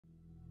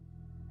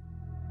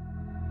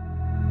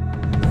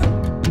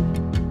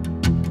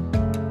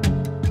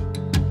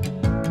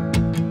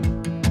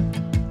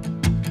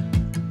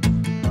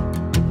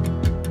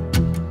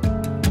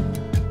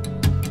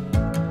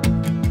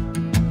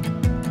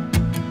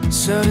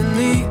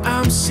Suddenly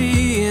I'm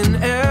seeing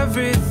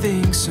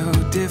everything so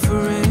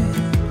different.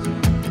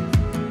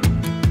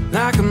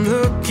 Like I'm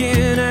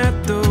looking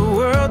at the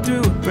world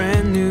through a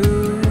brand new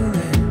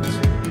lens.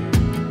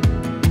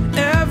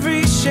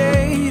 Every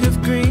shade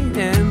of green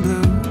and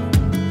blue,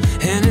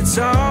 and it's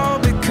all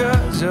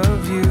because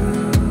of you.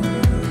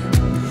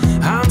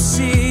 I'm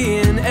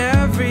seeing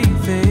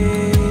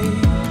everything.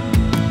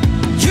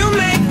 You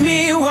make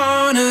me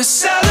wanna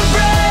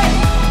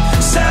celebrate,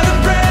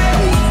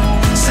 celebrate,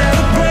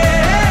 celebrate,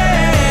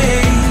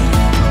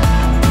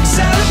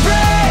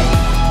 celebrate,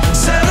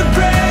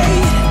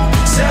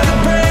 celebrate,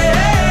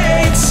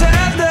 celebrate,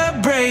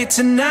 celebrate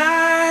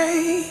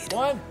tonight.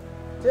 1,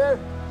 2,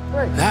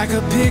 3. Like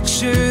a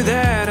picture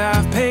that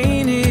I've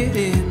painted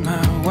in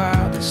my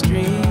wildest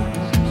dreams.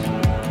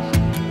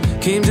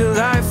 Came to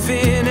life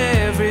in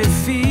every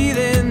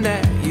feeling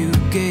that you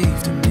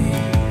gave to me.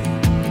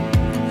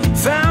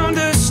 Found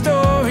a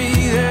story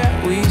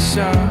that we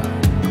saw.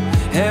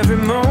 Every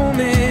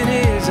moment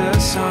is a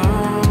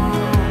song.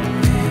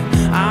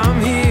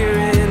 I'm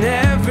hearing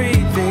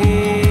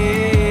everything.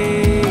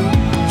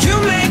 You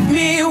make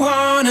me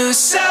wanna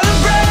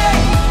celebrate,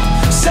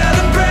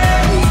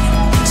 celebrate,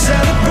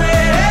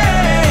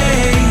 celebrate,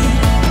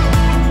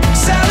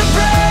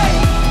 celebrate,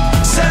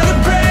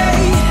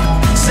 celebrate,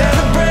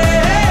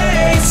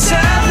 celebrate,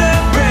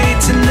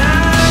 celebrate tonight.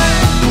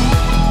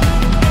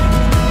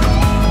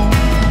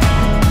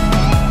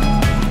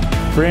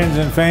 Friends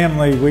and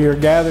family, we are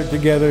gathered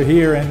together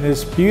here in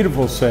this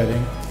beautiful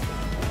setting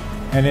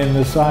and in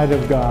the sight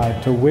of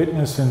God to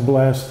witness and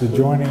bless the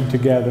joining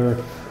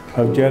together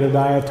of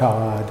Jedediah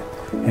Todd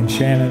and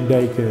Shannon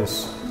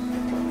Dacus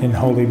in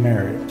holy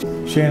marriage.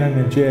 Shannon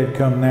and Jed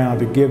come now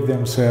to give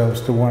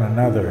themselves to one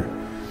another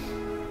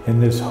in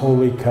this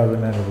holy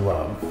covenant of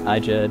love. I,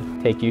 Jed,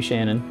 take you,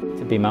 Shannon,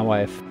 to be my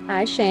wife,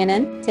 I,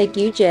 Shannon, take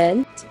you,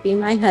 Jed, to be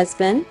my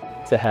husband,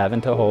 to have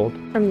and to hold,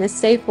 from this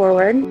day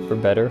forward, for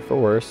better, for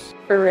worse,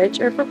 for rich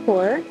or for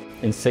poor,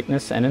 in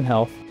sickness and in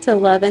health, to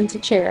love and to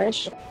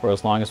cherish. for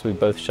as long as we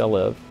both shall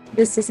live.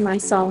 This is my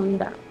solemn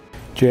vow.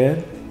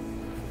 Jed,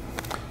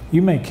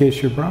 you may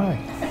kiss your bride.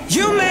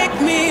 You make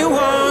me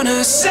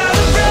wanna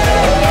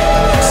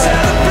celebrate,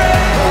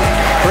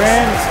 celebrate.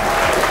 Friends,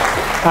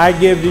 I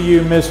give to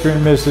you Mr.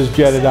 and Mrs.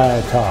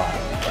 Jedediah Todd.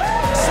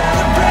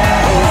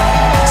 Celebrate,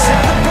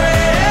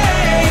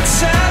 celebrate,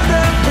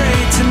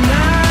 celebrate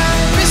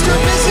tonight. Mr.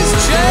 and Mrs.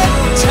 Jed,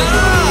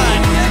 Todd,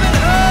 give it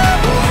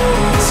up.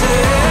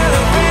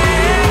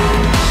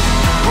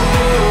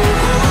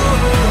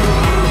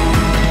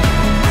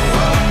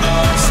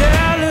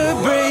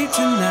 Celebrate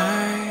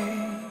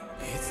tonight.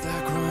 It's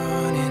like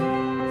running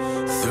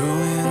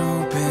through an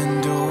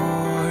open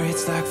door.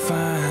 It's like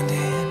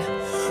finding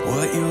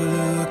what you're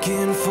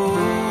looking for.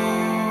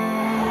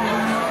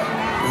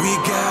 We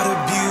got a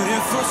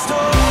beautiful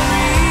story.